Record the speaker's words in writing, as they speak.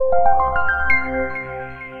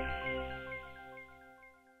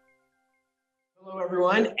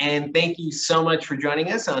everyone, and thank you so much for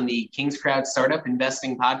joining us on the King's Crowd Startup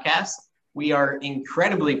Investing Podcast. We are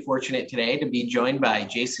incredibly fortunate today to be joined by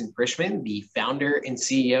Jason Frischman, the founder and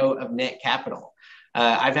CEO of Net Capital.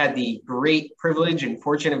 I've had the great privilege and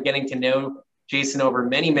fortune of getting to know Jason over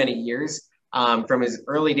many, many years from his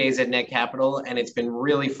early days at Net Capital, and it's been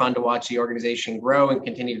really fun to watch the organization grow and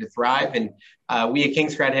continue to thrive. And we at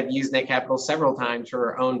King's Crowd have used Net Capital several times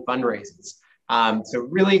for our own fundraisers. So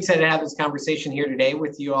really excited to have this conversation here today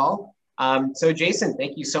with you all. So Jason,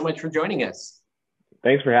 thank you so much for joining us.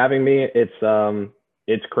 Thanks for having me.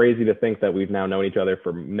 It's crazy to think that we've now known each other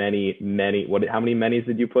for many, how many manys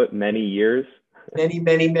did you put? Many years?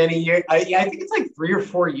 Many years. I think it's like 3 or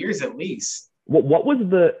 4 years at least. What was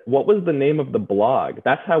the name of the blog?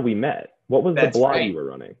 That's how we met. What was the blog you were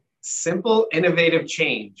running? Simple Innovative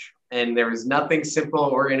Change. And there was nothing simple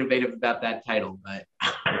or innovative about that title, but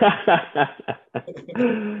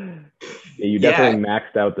you definitely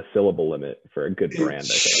maxed out the syllable limit for a good brand, I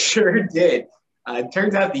think. Sure did. It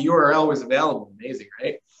turns out the URL was available. Amazing,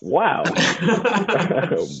 right? Wow.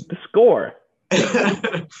 The score.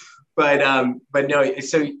 But no,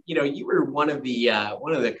 so you were one of the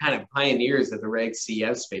kind of pioneers of the Reg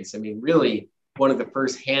CF space. I mean, really one of the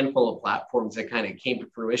first handful of platforms that kind of came to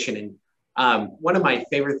fruition. And one of my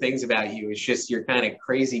favorite things about you is just your kind of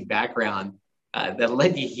crazy background that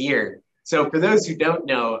led you here. So for those who don't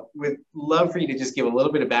know, would love for you to just give a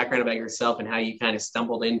little bit of background about yourself and how you kind of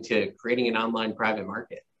stumbled into creating an online private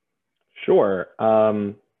market. Sure.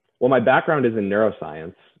 Well, my background is in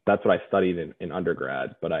neuroscience. That's what I studied in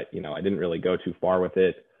undergrad, but I didn't really go too far with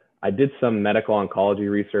it. I did some medical oncology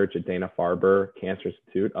research at Dana-Farber Cancer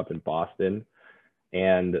Institute up in Boston.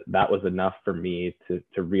 And that was enough for me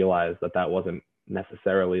to realize that wasn't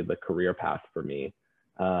necessarily the career path for me.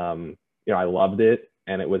 I loved it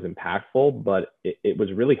and it was impactful, but it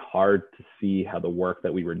was really hard to see how the work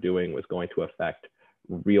that we were doing was going to affect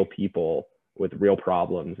real people with real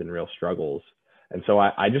problems and real struggles. And so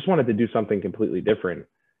I just wanted to do something completely different.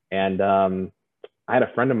 And I had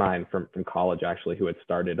a friend of mine from college actually who had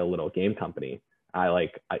started a little game company. I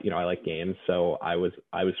like games, so I was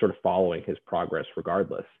sort of following his progress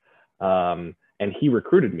regardless. And he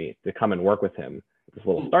recruited me to come and work with him at this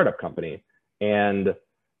little startup company. And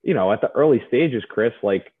at the early stages, Chris,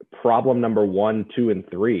 like problem number 1, 2, and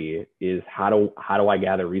 3 is how do I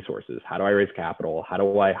gather resources? How do I raise capital? How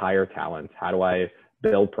do I hire talent? How do I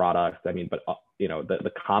build products? I mean, but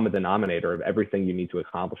the common denominator of everything you need to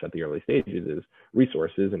accomplish at the early stages is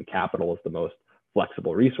resources, and capital is the most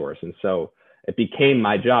flexible resource. And so it became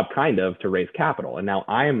my job kind of to raise capital. And now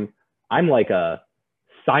I'm like a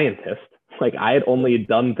scientist. Like I had only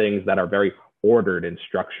done things that are very ordered and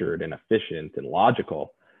structured and efficient and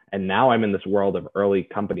logical. And now I'm in this world of early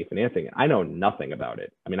company financing. I know nothing about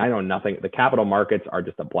it. I mean, I know nothing. The capital markets are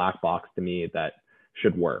just a black box to me that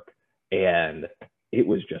should work. And it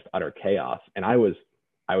was just utter chaos. And I was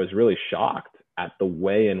really shocked at the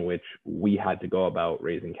way in which we had to go about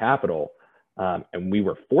raising capital. And we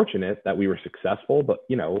were fortunate that we were successful, but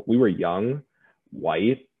we were young,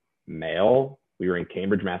 white, male. We were in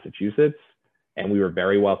Cambridge, Massachusetts, and we were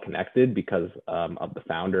very well connected because of the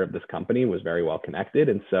founder of this company was very well connected.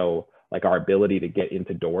 And so like our ability to get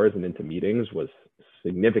into doors and into meetings was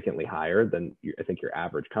significantly higher than I think your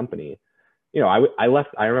average company. I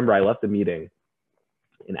remember I left the meeting,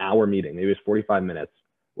 an hour meeting, maybe it was 45 minutes,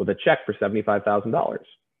 with a check for $75,000.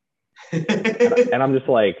 and I'm just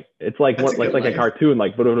like, it's like what, like a cartoon,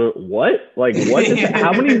 like what? Like what?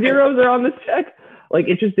 How many zeros are on this check? Like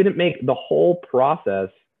it just didn't make the whole process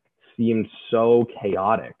seemed so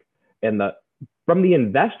chaotic. And from the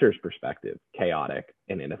investor's perspective, chaotic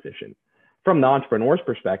and inefficient. From the entrepreneur's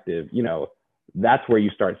perspective, that's where you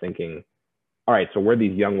start thinking, all right, so we're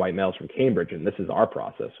these young white males from Cambridge and this is our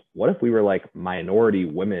process. What if we were like minority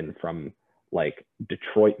women from like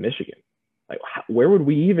Detroit, Michigan? Like, where would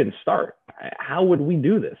we even start? How would we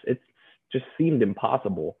do this? It just seemed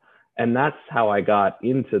impossible. And that's how I got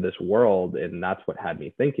into this world. And that's what had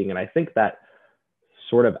me thinking. And I think that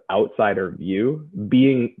sort of outsider view,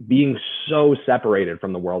 being so separated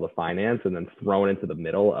from the world of finance and then thrown into the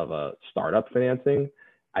middle of a startup financing,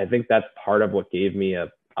 I think that's part of what gave me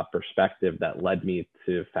a perspective that led me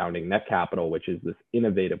to founding Net Capital, which is this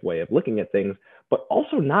innovative way of looking at things, but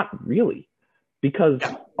also not really. Because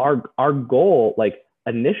our goal, like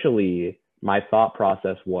initially, my thought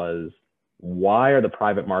process was, why are the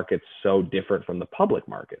private markets so different from the public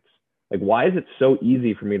markets? Like, why is it so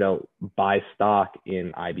easy for me to buy stock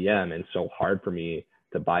in IBM and so hard for me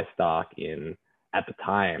to buy stock in, at the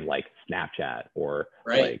time, like Snapchat or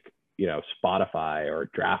like, Spotify or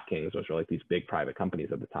DraftKings, which are like these big private companies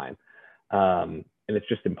at the time. And it's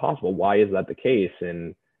just impossible. Why is that the case?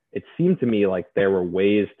 And it seemed to me like there were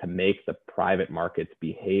ways to make the private markets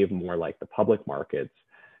behave more like the public markets.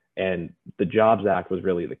 And the Jobs Act was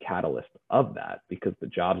really the catalyst of that, because the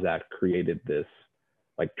Jobs Act created this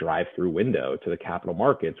like drive-through window to the capital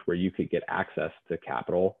markets where you could get access to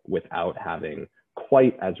capital without having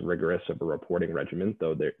quite as rigorous of a reporting regimen,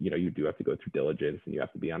 though there, you do have to go through diligence and you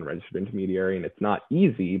have to be on a registered intermediary, and it's not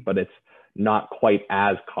easy, but it's not quite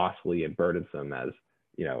as costly and burdensome as,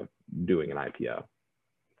 doing an IPO.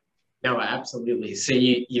 No, absolutely. So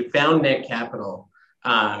you found Net Capital.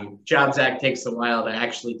 Jobs Act takes a while to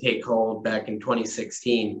actually take hold back in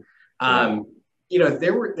 2016.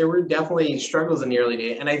 There were definitely struggles in the early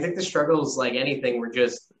days. And I think the struggles, like anything, were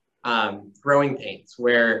just growing pains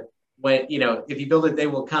where if you build it, they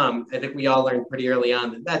will come. I think we all learned pretty early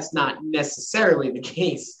on that that's not necessarily the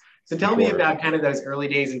case. So tell me about kind of those early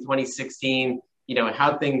days in 2016,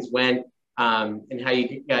 how things went, and how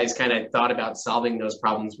you guys kind of thought about solving those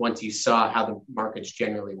problems once you saw how the markets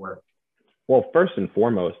generally work. Well, first and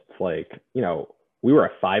foremost, it's like, we were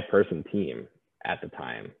a 5-person team at the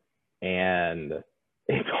time, and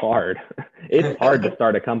it's hard. It's hard to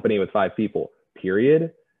start a company with 5 people,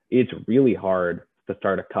 period. It's really hard to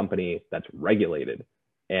start a company that's regulated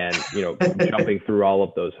and, jumping through all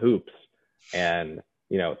of those hoops. And,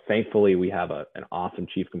 thankfully we have an awesome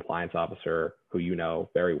chief compliance officer who,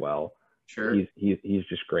 very well. Sure. He's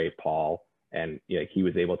just great, Paul. And he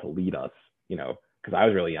was able to lead us, because I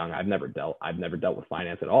was really young. I've never dealt with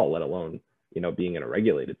finance at all, let alone, being in a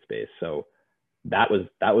regulated space. So that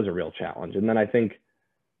was a real challenge. And then I think,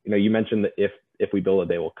 you mentioned that if we build it,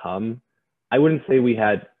 they will come. I wouldn't say we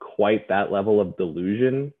had quite that level of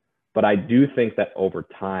delusion, but I do think that over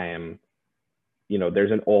time,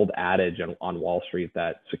 there's an old adage on Wall Street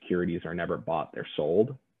that securities are never bought, they're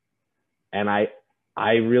sold. And I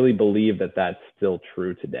really believe that that's still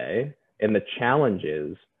true today. And the challenge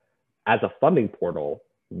is, as a funding portal,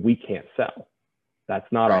 we can't sell.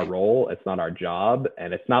 That's not our role. It's not our job.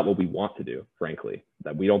 And it's not what we want to do, frankly,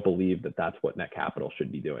 that we don't believe that that's what Net Capital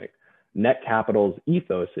should be doing. Net Capital's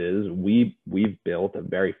ethos is we've built a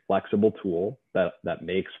very flexible tool that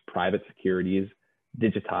makes private securities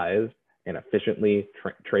digitized and efficiently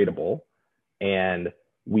tradable. And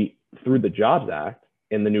we, through the Jobs Act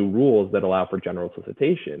and the new rules that allow for general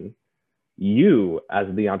solicitation, you as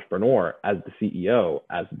the entrepreneur, as the CEO,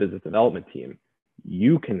 as the business development team,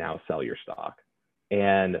 you can now sell your stock.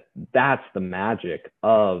 And that's the magic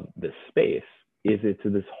of this space, is it's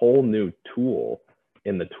this whole new tool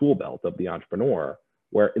in the tool belt of the entrepreneur,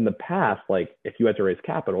 where in the past, like if you had to raise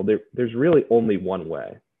capital, there's really only one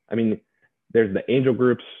way. I mean, there's the angel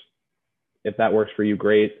groups. If that works for you,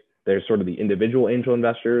 great. There's sort of the individual angel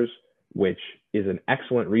investors, which is an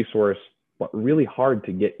excellent resource, but really hard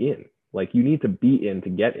to get in. Like you need to be in to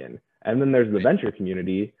get in. And then there's the venture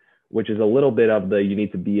community, which is a little bit of the you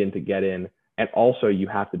need to be in to get in. And also you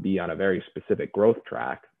have to be on a very specific growth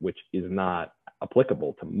track, which is not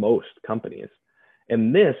applicable to most companies.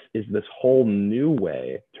 And this is this whole new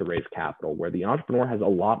way to raise capital where the entrepreneur has a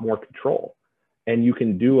lot more control and you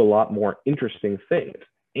can do a lot more interesting things.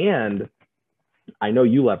 And I know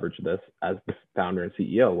you leverage this as the founder and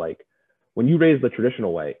CEO. Like when you raise the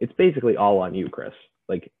traditional way, it's basically all on you, Chris.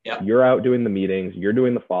 Like you're out doing the meetings, you're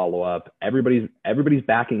doing the follow-up, everybody's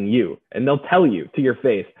backing you, and they'll tell you to your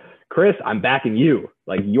face, Chris, I'm backing you.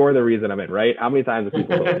 Like you're the reason I'm in, right? How many times have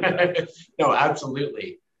people told you that? No,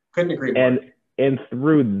 absolutely. Couldn't agree more. And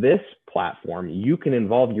through this platform, you can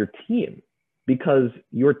involve your team because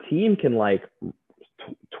your team can like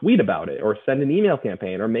tweet about it or send an email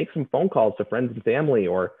campaign or make some phone calls to friends and family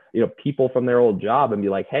or, people from their old job and be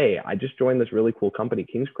like, hey, I just joined this really cool company,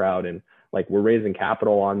 Kingscrowd, and like we're raising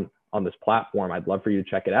capital on this platform. I'd love for you to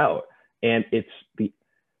check it out. And it's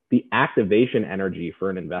the activation energy for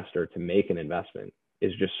an investor to make an investment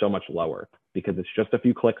is just so much lower because it's just a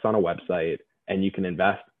few clicks on a website and you can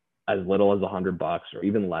invest as little as $100 or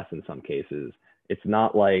even less in some cases. It's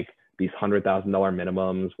not like these $100,000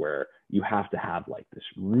 minimums where you have to have like this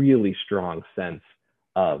really strong sense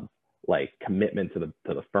of like commitment to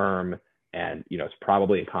the firm. And, it's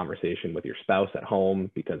probably a conversation with your spouse at home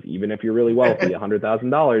because even if you're really wealthy,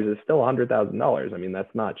 $100,000 is still $100,000. I mean,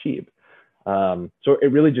 that's not cheap. So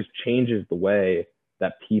it really just changes the way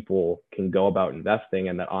that people can go about investing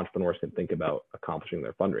and that entrepreneurs can think about accomplishing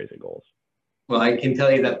their fundraising goals. Well, I can tell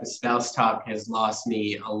you that the spouse talk has lost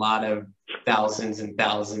me a lot of thousands and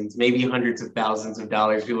thousands, maybe hundreds of thousands of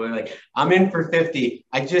dollars. People are like, I'm in for 50.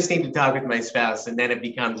 I just need to talk with my spouse. And then it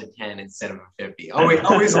becomes a 10 instead of a 50.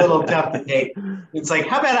 Always a little tough to take. It's like,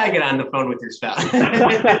 how about I get on the phone with your spouse?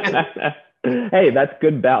 Hey, that's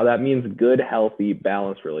good. That means good, healthy,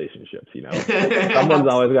 balanced relationships. Someone's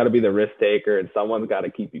always got to be the risk taker, and someone's got to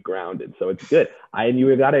keep you grounded. So it's good. And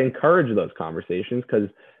you got to encourage those conversations, because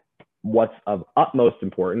what's of utmost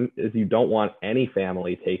important is you don't want any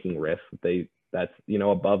family taking risks that's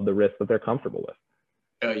above the risk that they're comfortable with.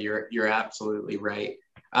 Oh, you're absolutely right.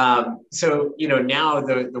 So now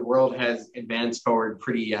the world has advanced forward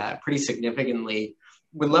pretty significantly.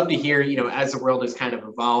 Would love to hear, as the world has kind of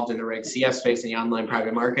evolved in the Reg CF space and the online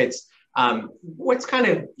private markets, what's kind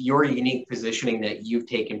of your unique positioning that you've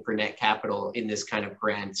taken for Net Capital in this kind of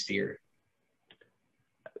grand sphere?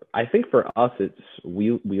 I think for us,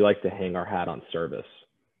 we like to hang our hat on service.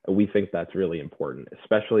 We think that's really important,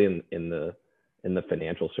 especially in the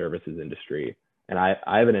financial services industry. And I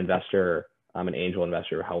have an investor, an angel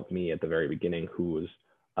investor who helped me at the very beginning, who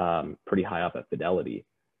was pretty high up at Fidelity.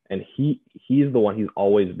 And he's the one, he's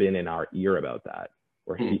always been in our ear about that,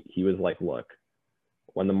 where he was like, look,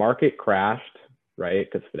 when the market crashed, right?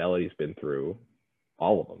 Because Fidelity's been through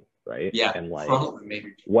all of them, right? Yeah. And like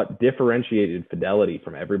what differentiated Fidelity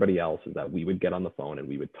from everybody else is that we would get on the phone and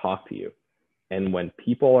we would talk to you. And when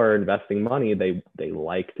people are investing money, they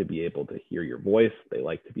like to be able to hear your voice. They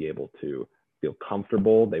like to be able to feel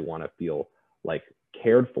comfortable. They want to feel like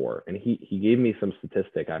cared for. And he gave me some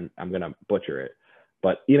statistic. I'm going to butcher it.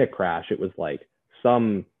 But in a crash, it was like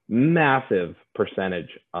some massive percentage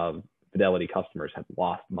of Fidelity customers had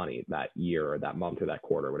lost money that year or that month or that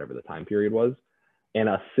quarter, or whatever the time period was. And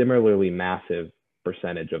a similarly massive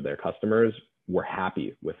percentage of their customers were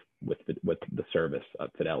happy with the service of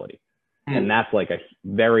Fidelity. And that's like a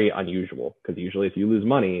very unusual, because usually if you lose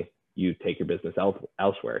money, you take your business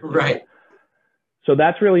elsewhere. Right. So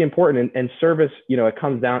that's really important. And service, it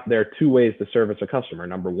comes down, there are two ways to service a customer.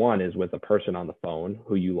 Number one is with a person on the phone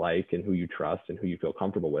who you like and who you trust and who you feel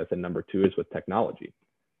comfortable with. And number two is with technology.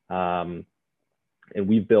 And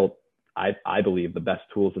we've built, I believe, the best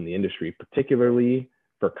tools in the industry, particularly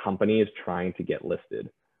for companies trying to get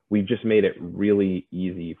listed. We've just made it really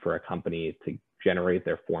easy for a company to generate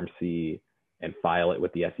their Form C and file it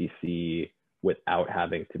with the SEC without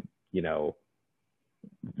having to,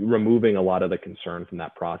 removing a lot of the concern from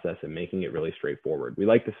that process and making it really straightforward. We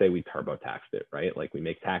like to say we TurboTaxed it, right? Like we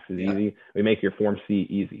make taxes easy. We make your Form C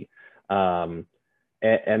easy. And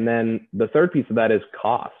then the third piece of that is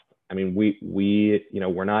cost. I mean,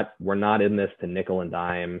 we're not in this to nickel and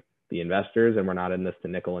dime the investors, and we're not in this to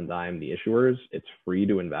nickel and dime the issuers. It's free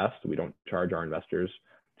to invest. We don't charge our investors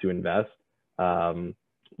to invest.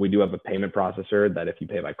 We do have a payment processor that if you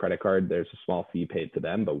pay by credit card, there's a small fee paid to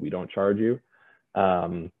them, but we don't charge you.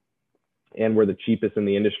 And we're the cheapest in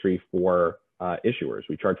the industry for issuers.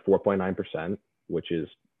 We charge 4.9%, which is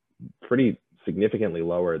pretty significantly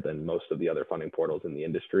lower than most of the other funding portals in the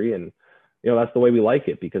industry. And, that's the way we like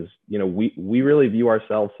it, because, we really view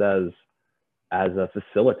ourselves as a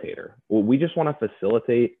facilitator. We just want to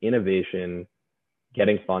facilitate innovation,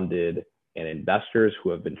 getting funded, and investors who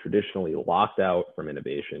have been traditionally locked out from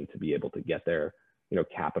innovation to be able to get their,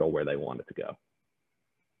 capital where they want it to go.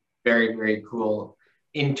 Very, very cool.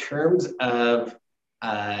 In terms of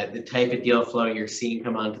the type of deal flow you're seeing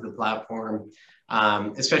come onto the platform,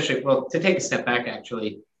 especially, well, to take a step back,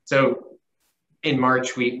 actually. So in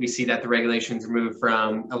March, we see that the regulations moved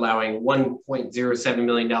from allowing $1.07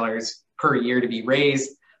 million per year to be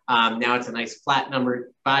raised. Now it's a nice flat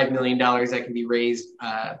number, $5 million that can be raised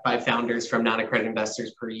by founders from non-accredited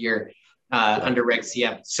investors per year under Reg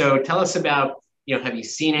CF. So tell us about, have you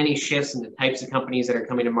seen any shifts in the types of companies that are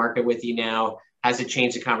coming to market with you now? Has it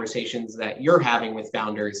changed the conversations that you're having with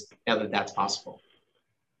founders now that that's possible?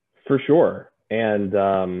 For sure.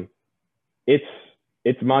 And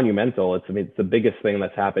it's monumental. It's the biggest thing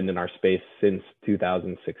that's happened in our space since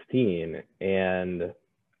 2016. And,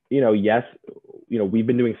 yes, we've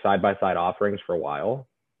been doing side-by-side offerings for a while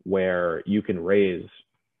where you can raise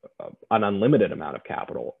an unlimited amount of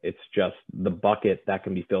capital. It's just the bucket that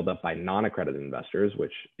can be filled up by non-accredited investors,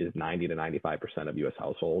 which is 90 to 95% of US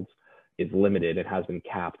households, is limited. It has been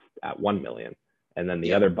capped at 1 million. And then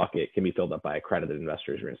the other bucket can be filled up by accredited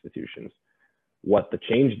investors or institutions. What the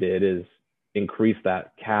change did is increase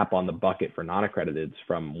that cap on the bucket for non-accrediteds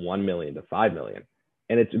from 1 million to 5 million.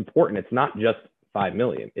 And it's important. It's not just 5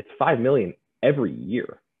 million. It's 5 million every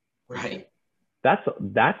year. Right. That's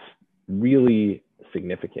really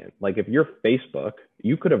significant. Like if you're Facebook,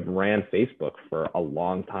 you could have ran Facebook for a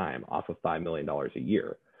long time off of $5 million a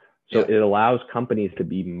year. So it allows companies to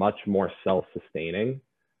be much more self-sustaining,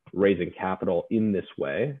 raising capital in this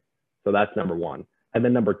way. So that's number one. And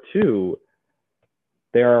then number two,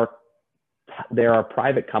 there are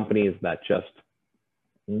private companies that just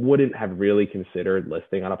wouldn't have really considered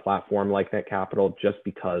listing on a platform like Netcapital just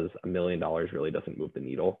because $1 million really doesn't move the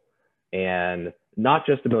needle. And not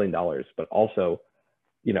just $1 million, but also,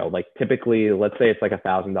 like typically, let's say it's like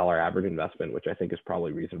 $1,000 average investment, which I think is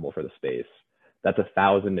probably reasonable for the space. That's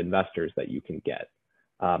 1,000 investors that you can get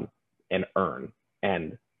and earn.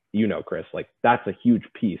 And Chris, like that's a huge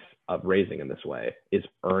piece of raising in this way, is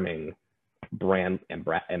earning brand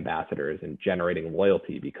ambassadors and generating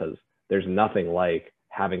loyalty, because there's nothing like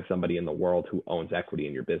having somebody in the world who owns equity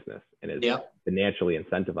in your business and is financially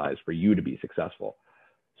incentivized for you to be successful.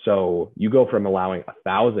 So you go from allowing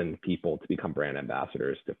 1,000 people to become brand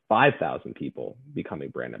ambassadors to 5,000 people becoming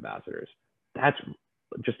brand ambassadors. That's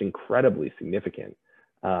just incredibly significant.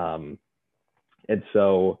 And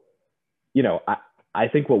so, I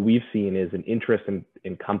think what we've seen is an interest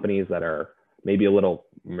in companies that are maybe a little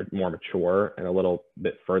more mature and a little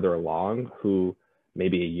bit further along, who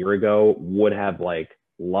maybe a year ago would have like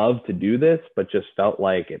loved to do this, but just felt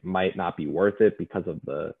like it might not be worth it because of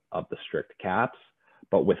the strict caps.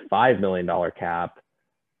 But with $5 million cap,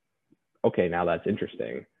 okay, now that's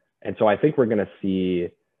interesting. And so I think we're going to see,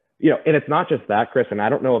 and it's not just that, Chris, and I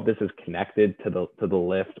don't know if this is connected to the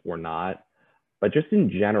lift or not, but just in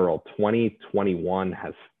general, 2021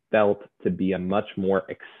 has felt to be a much more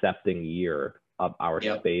accepting year of our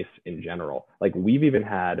space in general. Like we've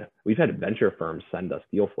had venture firms send us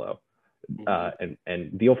deal flow,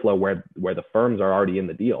 and deal flow where the firms are already in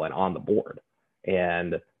the deal and on the board,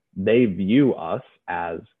 and they view us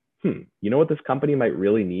as, what this company might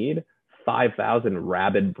really need? 5,000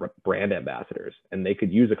 rabid brand ambassadors, and they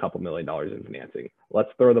could use a couple $1 million in financing. Let's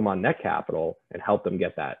throw them on Netcapital and help them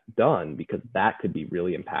get that done, because that could be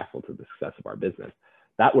really impactful to the success of our business.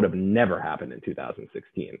 That would have never happened in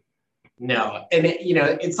 2016. No. And,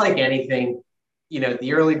 it's like anything,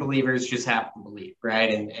 the early believers just have to believe,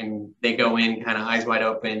 right? And they go in kind of eyes wide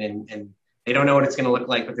open and they don't know what it's going to look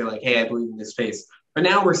like, but they're like, hey, I believe in this space. But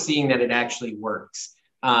now we're seeing that it actually works.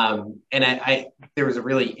 And there was a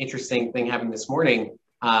really interesting thing happened this morning.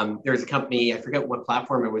 There was a company, I forget what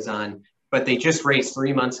platform it was on, but they just raised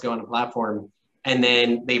 3 months ago on a platform. And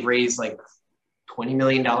then they've raised like $20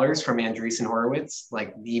 million from Andreessen Horowitz,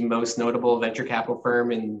 like the most notable venture capital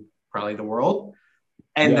firm in probably the world.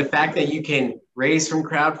 And the fact that you can raise from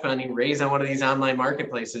crowdfunding, raise on one of these online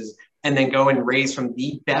marketplaces, and then go and raise from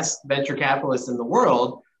the best venture capitalists in the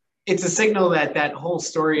world, it's a signal that whole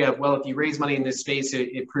story of, well, if you raise money in this space,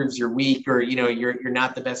 it proves you're weak, or, you're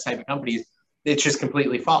not the best type of companies. It's just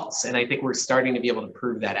completely false. And I think we're starting to be able to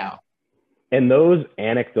prove that out. And those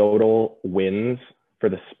anecdotal wins for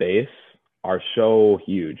the space are so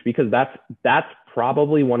huge, because that's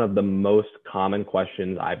probably one of the most common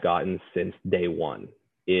questions I've gotten since day one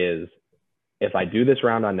is, if I do this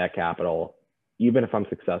round on Netcapital, even if I'm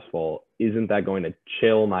successful, isn't that going to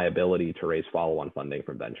chill my ability to raise follow-on funding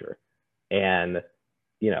from venture? And,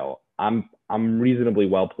 I'm reasonably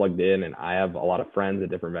well plugged in, and I have a lot of friends at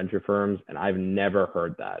different venture firms, and I've never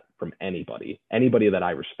heard that from anybody that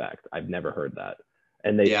I respect. I've never heard that.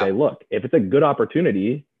 And they say, look, if it's a good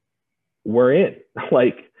opportunity, we're in.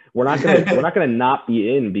 Like, we're not gonna not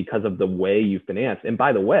be in because of the way you finance. And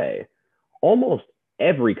by the way, almost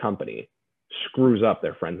every company screws up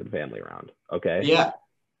their friends and family round. Okay. Yeah.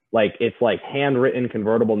 Like, it's like handwritten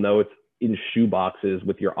convertible notes in shoe boxes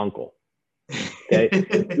with your uncle. Okay.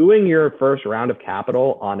 Doing your first round of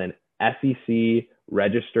capital on an SEC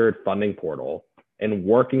registered funding portal and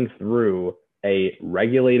working through a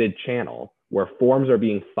regulated channel where forms are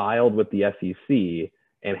being filed with the SEC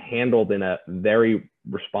and handled in a very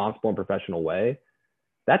responsible and professional way,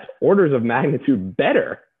 that's orders of magnitude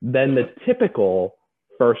better than the typical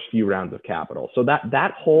first few rounds of capital. So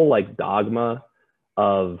that whole like dogma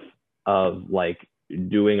of like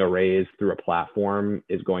doing a raise through a platform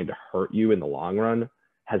is going to hurt you in the long run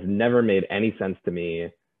has never made any sense to me.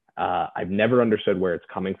 I've never understood where it's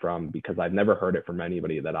coming from, because I've never heard it from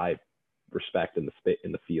anybody that I respect in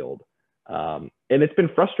the field. And it's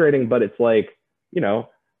been frustrating, but it's like,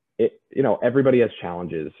 everybody has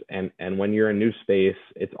challenges, and when you're in a new space,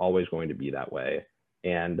 it's always going to be that way.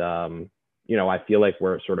 And, I feel like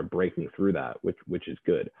we're sort of breaking through that, which is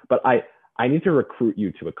good. But I need to recruit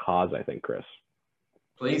you to a cause, I think, Chris.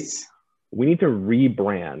 Please. We need to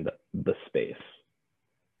rebrand the space.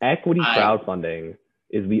 Equity crowdfunding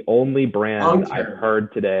is the only brand I've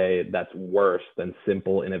heard today that's worse than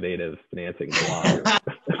Simple Innovative Financing blog.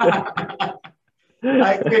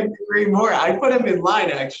 I couldn't agree more. I put them in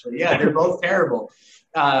line, actually. Yeah, they're both terrible.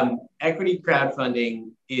 Equity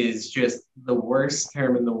crowdfunding is just the worst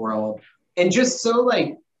term in the world. And just so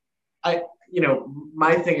like,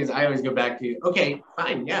 my thing is I always go back to, okay,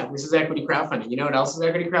 fine. Yeah, this is equity crowdfunding. You know what else is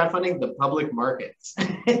equity crowdfunding? The public markets.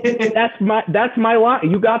 That's my line.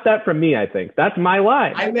 You got that from me, I think. That's my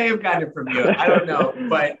line. I may have gotten it from you. I don't know,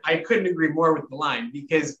 but I couldn't agree more with the line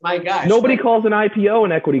because my gosh. Nobody calls an IPO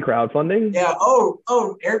an equity crowdfunding. Yeah.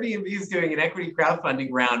 Oh, Airbnb is doing an equity crowdfunding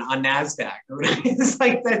round on NASDAQ. It's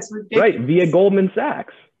like, that's ridiculous. Right. Via Goldman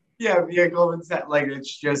Sachs. Yeah. Via Goldman Sachs. Like,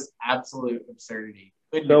 it's just absolute absurdity.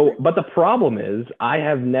 So, but the problem is I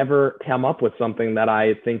have never come up with something that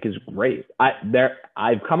I think is great.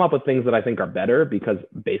 I've come up with things that I think are better because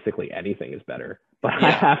basically anything is better, but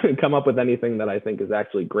I haven't come up with anything that I think is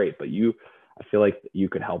actually great. But I feel like you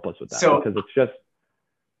could help us with that because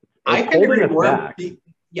I couldn't agree more.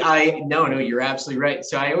 No, you're absolutely right.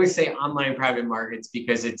 So I always say online private markets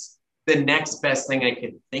because it's the next best thing I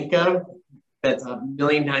could think of. That's a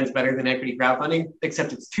million times better than equity crowdfunding,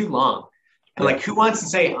 except it's too long. And like, who wants to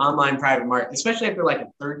say online private market, especially after like a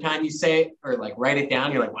third time you say it or like write it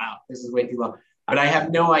down, you're like, wow, this is way too long. But I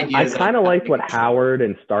have no idea. I kind of liked what Howard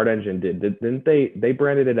and Start Engine did. Didn't they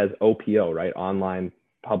branded it as OPO, right? Online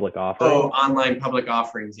public offerings. Oh, online public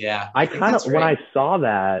offerings. Yeah. I kind of, when I saw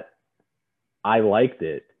that, I liked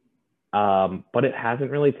it. But it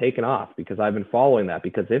hasn't really taken off because I've been following that,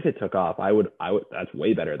 because if it took off, I would, that's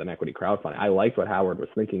way better than equity crowdfunding. I liked what Howard was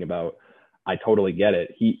thinking about. I totally get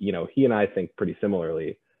it. He and I think pretty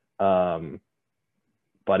similarly.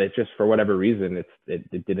 But it just, for whatever reason,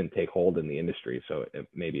 it didn't take hold in the industry. So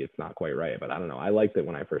maybe it's not quite right, but I don't know. I liked it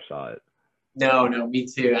when I first saw it. No, me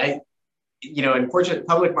too. Unfortunately,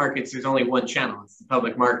 public markets, there's only one channel. It's the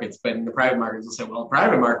public markets, but in the private markets, they'll say, well,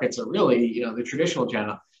 private markets are really, the traditional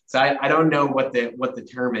channel. So I don't know what the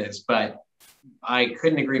term is, but I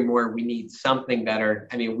couldn't agree more. We need something better.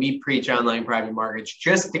 I mean, we preach online private markets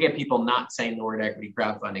just to get people not saying the word equity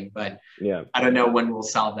crowdfunding, but yeah, I don't know when we'll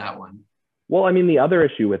solve that one. Well, I mean, the other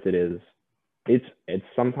issue with it is it's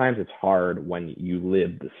sometimes it's hard when you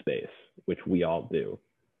live the space, which we all do,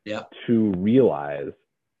 to realize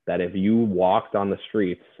that if you walked on the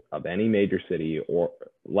streets of any major city, or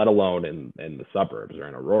let alone in the suburbs or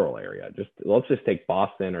in a rural area, let's just take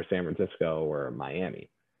Boston or San Francisco or Miami.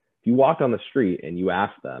 If you walked on the street and you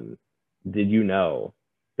asked them, did you know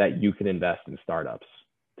that you can invest in startups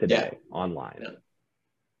today online? Yeah.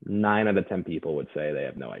 9 out of 10 people would say they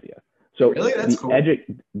have no idea. So really? That's cool.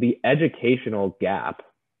 The educational gap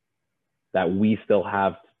that we still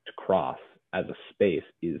have to cross as a space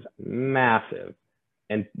is massive.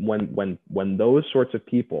 And when those sorts of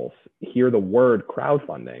people hear the word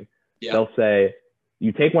crowdfunding, they'll say,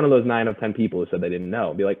 you take one of those 9 of 10 people who said they didn't know,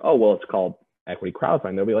 and be like, oh, well, it's called equity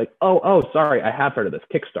crowdfunding. They'll be like, oh, sorry, I have heard of this,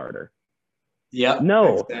 Kickstarter. Yeah.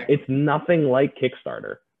 No, exactly. It's nothing like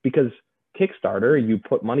Kickstarter, because Kickstarter, you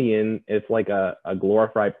put money in, it's like a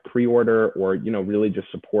glorified pre-order, or, really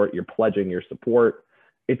just support. You're pledging your support.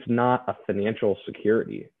 It's not a financial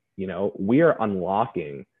security. We are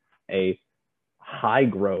unlocking a high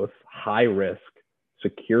growth, high risk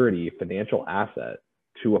security financial asset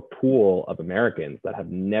to a pool of Americans that have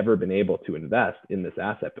never been able to invest in this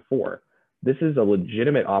asset before. This is a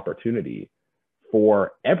legitimate opportunity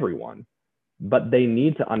for everyone, but they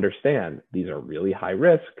need to understand these are really high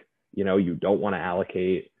risk. You don't want to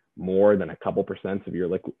allocate more than a couple % of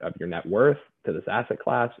your net worth to this asset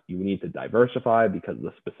class. You need to diversify because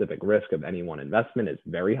the specific risk of any one investment is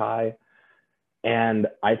very high. And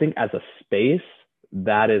I think as a space,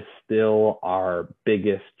 that is still our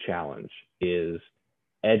biggest challenge, is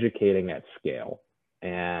educating at scale.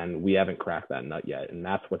 And we haven't cracked that nut yet. And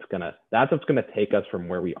that's what's gonna take us from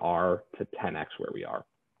where we are to 10x where we are.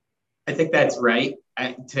 I think that's right.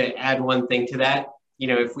 To add one thing to that,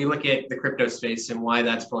 if we look at the crypto space and why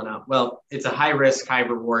that's pulling out, well, it's a high risk, high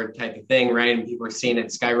reward type of thing, right? And people are seeing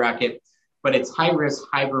it skyrocket, but it's high risk,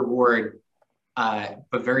 high reward,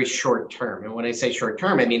 but very short term. And when I say short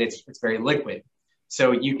term, I mean, it's very liquid.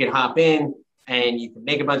 So you can hop in and you can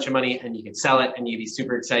make a bunch of money and you can sell it and you'd be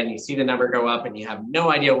super excited. And you see the number go up and you have no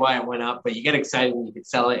idea why it went up, but you get excited and you can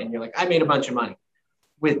sell it and you're like, I made a bunch of money.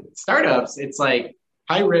 With startups, it's like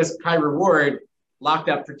high risk, high reward, locked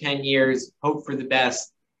up for 10 years, hope for the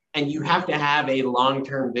best. And you have to have a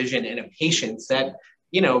long-term vision and a patience that,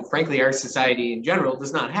 frankly, our society in general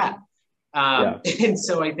does not have. And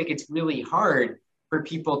so I think it's really hard for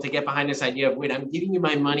people to get behind this idea of, wait, I'm giving you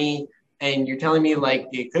my money and you're telling me like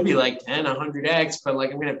it could be like 10, 100x, but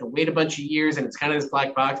like I'm gonna have to wait a bunch of years and it's kind of this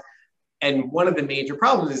black box. And one of the major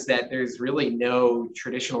problems is that there's really no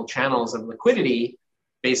traditional channels of liquidity,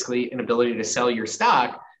 basically an ability to sell your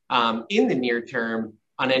stock in the near term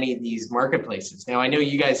on any of these marketplaces. Now, I know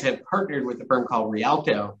you guys have partnered with a firm called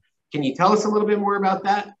Rialto. Can you tell us a little bit more about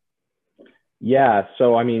that? Yeah.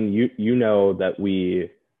 So, I mean, you know that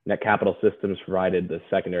Net Capital Systems provided the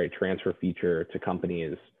secondary transfer feature to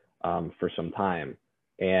companies for some time.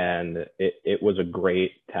 And it was a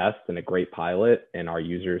great test and a great pilot, and our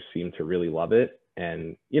users seem to really love it.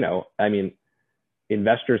 And, I mean,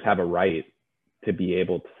 investors have a right to be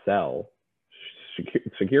able to sell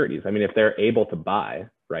securities. I mean, if they're able to buy,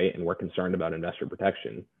 right, and we're concerned about investor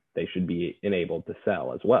protection, they should be enabled to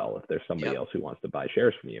sell as well if there's somebody else who wants to buy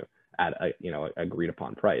shares from you at a agreed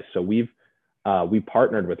upon price. So we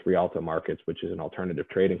partnered with Rialto Markets, which is an alternative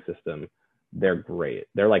trading system. They're great.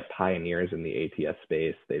 They're like pioneers in the ATS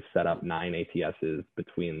space. They've set up 9 ATSs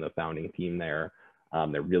between the founding team there.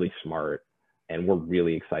 They're really smart, and we're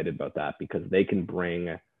really excited about that because they can bring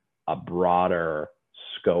a broader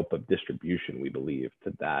scope of distribution, we believe,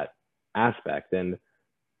 to that aspect. And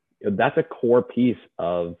that's a core piece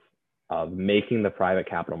of making the private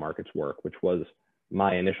capital markets work, which was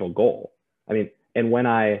my initial goal. I mean, and when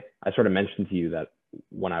I sort of mentioned to you that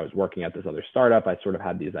when I was working at this other startup, I sort of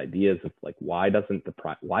had these ideas of like, why doesn't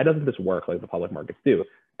this work like the public markets do?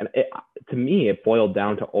 And to me, it boiled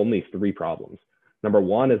down to only 3 problems. Number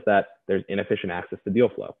 1 is that there's inefficient access to deal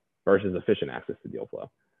flow versus efficient access to deal flow.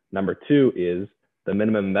 Number 2 is the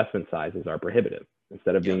minimum investment sizes are prohibitive.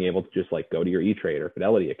 Instead of being able to just like go to your E-Trade or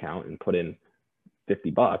Fidelity account and put in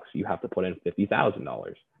 $50, you have to put in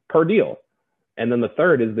 $50,000 per deal. And then the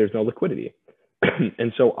third is there's no liquidity.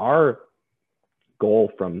 And so our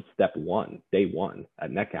goal from step 1, day 1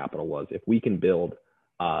 at Net Capital was if we can build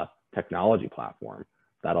a technology platform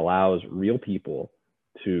that allows real people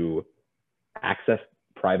to access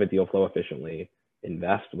private deal flow efficiently,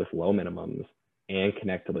 invest with low minimums, and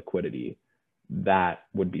connect to liquidity, that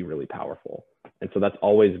would be really powerful. And so that's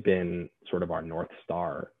always been sort of our North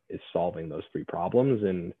Star, is solving those 3 problems.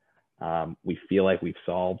 And we feel like we've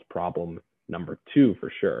solved problem number 2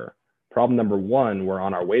 for sure. Problem number 1, we're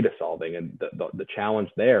on our way to solving. And the challenge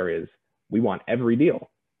there is we want every deal.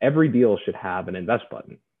 Every deal should have an invest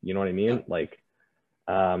button. You know what I mean? Like,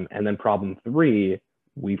 and then problem 3,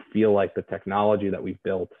 we feel like the technology that we've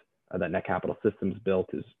built, that Net Capital Systems built,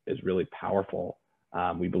 is really powerful.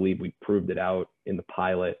 We believe we proved it out in the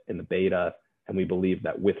pilot, in the beta, and we believe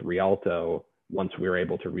that with Rialto, once we were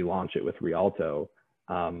able to relaunch it with Rialto,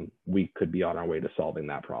 we could be on our way to solving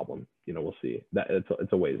that problem. We'll see. That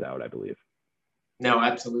it's a ways out, I believe. No,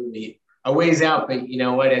 absolutely. A ways out, but you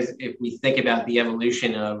know what, as if we think about the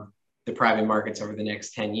evolution of the private markets over the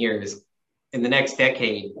next 10 years, in the next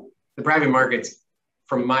decade, the private markets,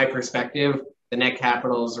 from my perspective, the Net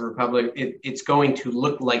Capitals, the Republic, it's going to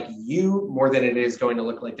look like you more than it is going to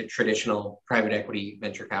look like the traditional private equity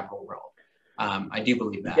venture capital world. I do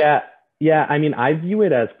believe that. Yeah. I mean, I view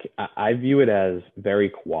it as very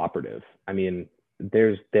cooperative. I mean,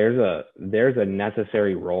 there's a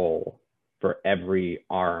necessary role for every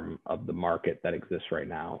arm of the market that exists right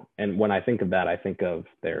now. And when I think of that, I think of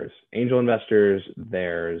there's angel investors,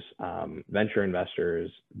 there's venture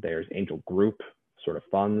investors, there's angel group sort of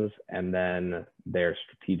funds, and then there's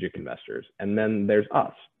strategic investors. And then there's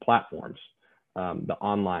us, platforms, the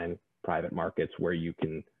online private markets where you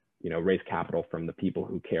can, raise capital from the people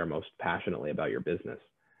who care most passionately about your business.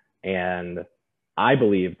 And I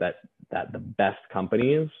believe that the best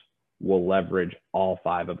companies will leverage all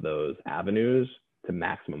 5 of those avenues to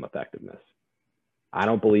maximum effectiveness. I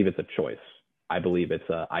don't believe it's a choice. I believe it's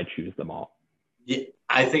I choose them all. Yeah,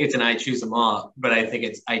 I think it's an I choose them all, but I think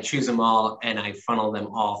it's I choose them all and I funnel them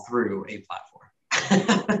all through a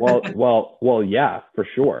platform. well, yeah, for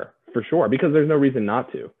sure, because there's no reason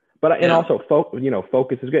not to. But and also,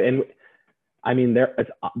 focus is good. And I mean, there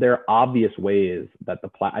are obvious ways that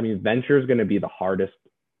venture is going to be the hardest,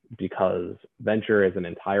 because venture is an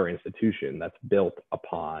entire institution that's built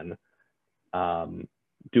upon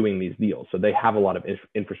doing these deals. So they have a lot of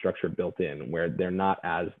infrastructure built in where they're not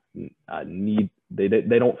as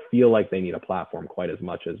they don't feel like they need a platform quite as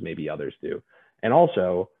much as maybe others do. And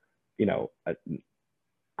also,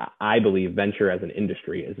 I believe venture as an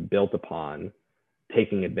industry is built upon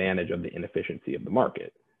taking advantage of the inefficiency of the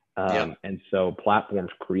market. And so platforms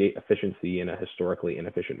create efficiency in a historically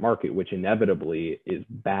inefficient market, which inevitably is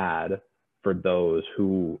bad for those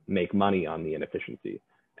who make money on the inefficiency.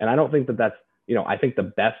 And I don't think that's, I think the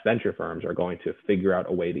best venture firms are going to figure out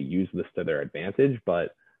a way to use this to their advantage.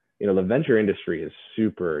 But, the venture industry is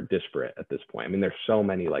super disparate at this point. I mean, there's so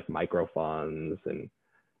many like micro funds, and,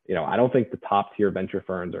 I don't think the top tier venture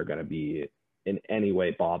firms are going to be in any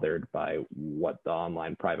way bothered by what the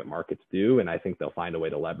online private markets do. And I think they'll find a way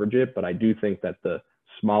to leverage it. But I do think that the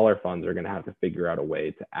smaller funds are going to have to figure out a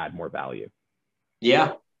way to add more value.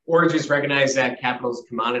 Yeah. Or just recognize that capital's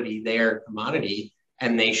commodity, their commodity,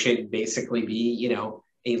 and they should basically be,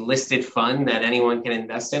 a listed fund that anyone can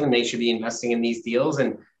invest in, and they should be investing in these deals.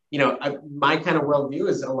 And, my kind of worldview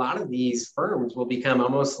is a lot of these firms will become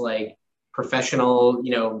almost like professional,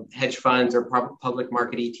 hedge funds or public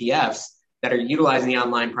market ETFs that are utilizing the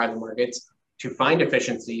online private markets to find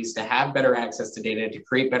efficiencies, to have better access to data, to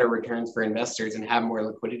create better returns for investors and have more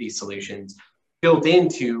liquidity solutions built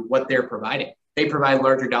into what they're providing. They provide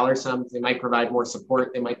larger dollar sums, they might provide more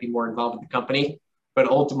support, they might be more involved with the company, but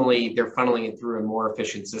ultimately they're funneling it through a more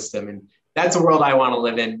efficient system. And that's a world I want to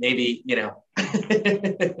live in. Maybe,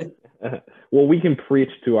 Well, we can preach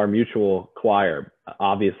to our mutual choir.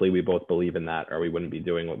 Obviously, we both believe in that, or we wouldn't be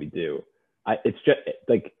doing what we do. It's just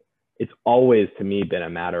like, it's always to me been a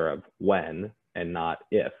matter of when and not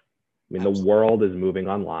if. I mean, the world is moving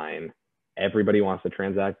online. Everybody wants to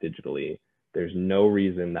transact digitally. There's no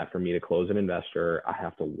reason that for me to close an investor, I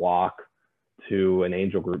have to walk to an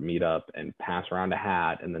angel group meetup and pass around a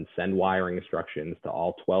hat and then send wiring instructions to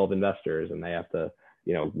all 12 investors, and they have to,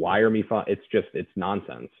 wire me fund. It's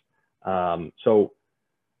nonsense. So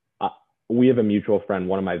we have a mutual friend,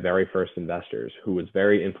 one of my very first investors, who was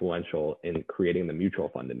very influential in creating the mutual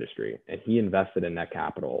fund industry. And he invested in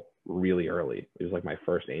Netcapital really early. He was like my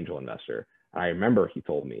first angel investor. And I remember he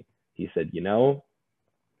told me, he said,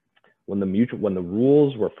 when the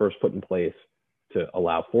rules were first put in place to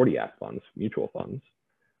allow 40 Act funds, mutual funds,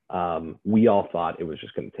 we all thought it was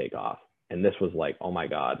just going to take off. And this was like, oh my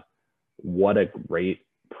God, what a great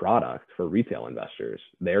product for retail investors.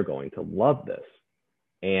 They're going to love this.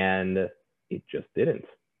 And it just didn't.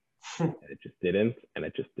 And it just didn't, and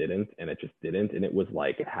it just didn't, and it just didn't. And it was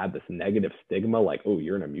like, it had this negative stigma, like, oh,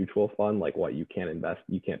 you're in a mutual fund, like what, you can't invest,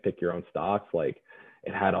 you can't pick your own stocks. Like,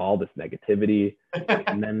 it had all this negativity.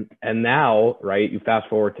 and now, right, you fast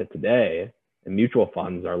forward to today, and mutual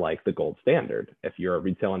funds are like the gold standard. If you're a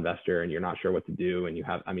retail investor and you're not sure what to do, and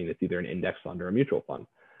it's either an index fund or a mutual fund.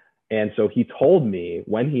 And so he told me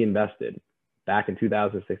when he invested back in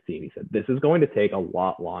 2016, he said, this is going to take a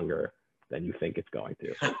lot longer than you think it's going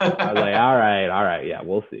to. I was like, all right. Yeah,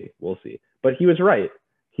 we'll see. But he was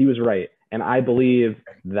right. And I believe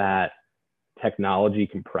that technology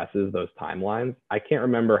compresses those timelines. I can't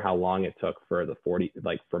remember how long it took for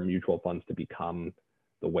for mutual funds to become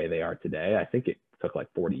the way they are today. I think it took like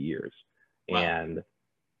 40 years. Wow. And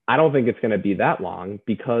I don't think it's going to be that long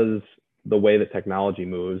because the way that technology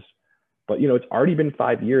moves. But, it's already been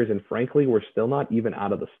 5 years. And frankly, we're still not even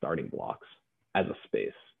out of the starting blocks as a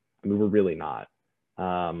space. I mean, we're really not.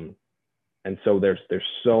 And so there's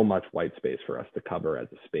so much white space for us to cover as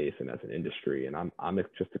a space and as an industry. And I'm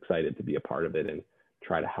just excited to be a part of it and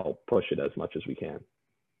try to help push it as much as we can.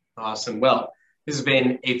 Awesome. Well, this has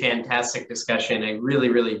been a fantastic discussion. I really,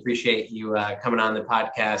 really appreciate you coming on the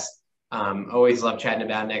podcast. Always love chatting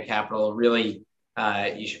about Netcapital. Really,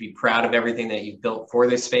 you should be proud of everything that you've built for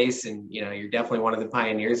this space. And, you're definitely one of the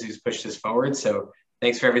pioneers who's pushed this forward. So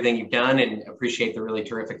thanks for everything you've done, and appreciate the really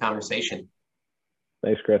terrific conversation.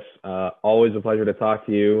 Thanks, Chris. Always a pleasure to talk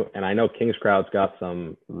to you. And I know King's Crowd's got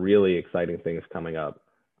some really exciting things coming up.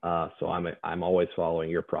 So I'm always following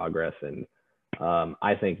your progress. And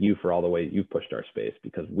I thank you for all the way you've pushed our space,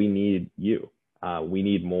 because we need you. We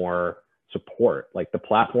need more support. Like, the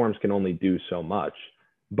platforms can only do so much,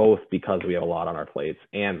 both because we have a lot on our plates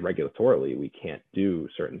and regulatorily we can't do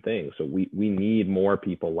certain things. So we need more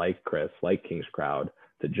people like Chris, like King's Crowd,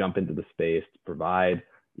 to jump into the space, to provide,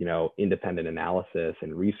 independent analysis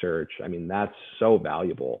and research. I mean, that's so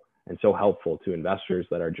valuable and so helpful to investors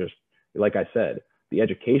that are just, like I said, the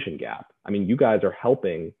education gap. I mean, you guys are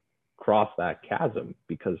helping cross that chasm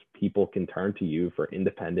because people can turn to you for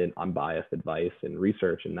independent, unbiased advice and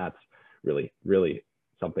research. And that's really, really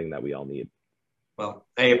something that we all need. Well,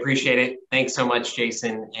 I appreciate it. Thanks so much,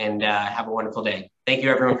 Jason, and have a wonderful day. Thank you,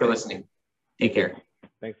 everyone, for listening. Take care.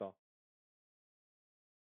 Thanks all.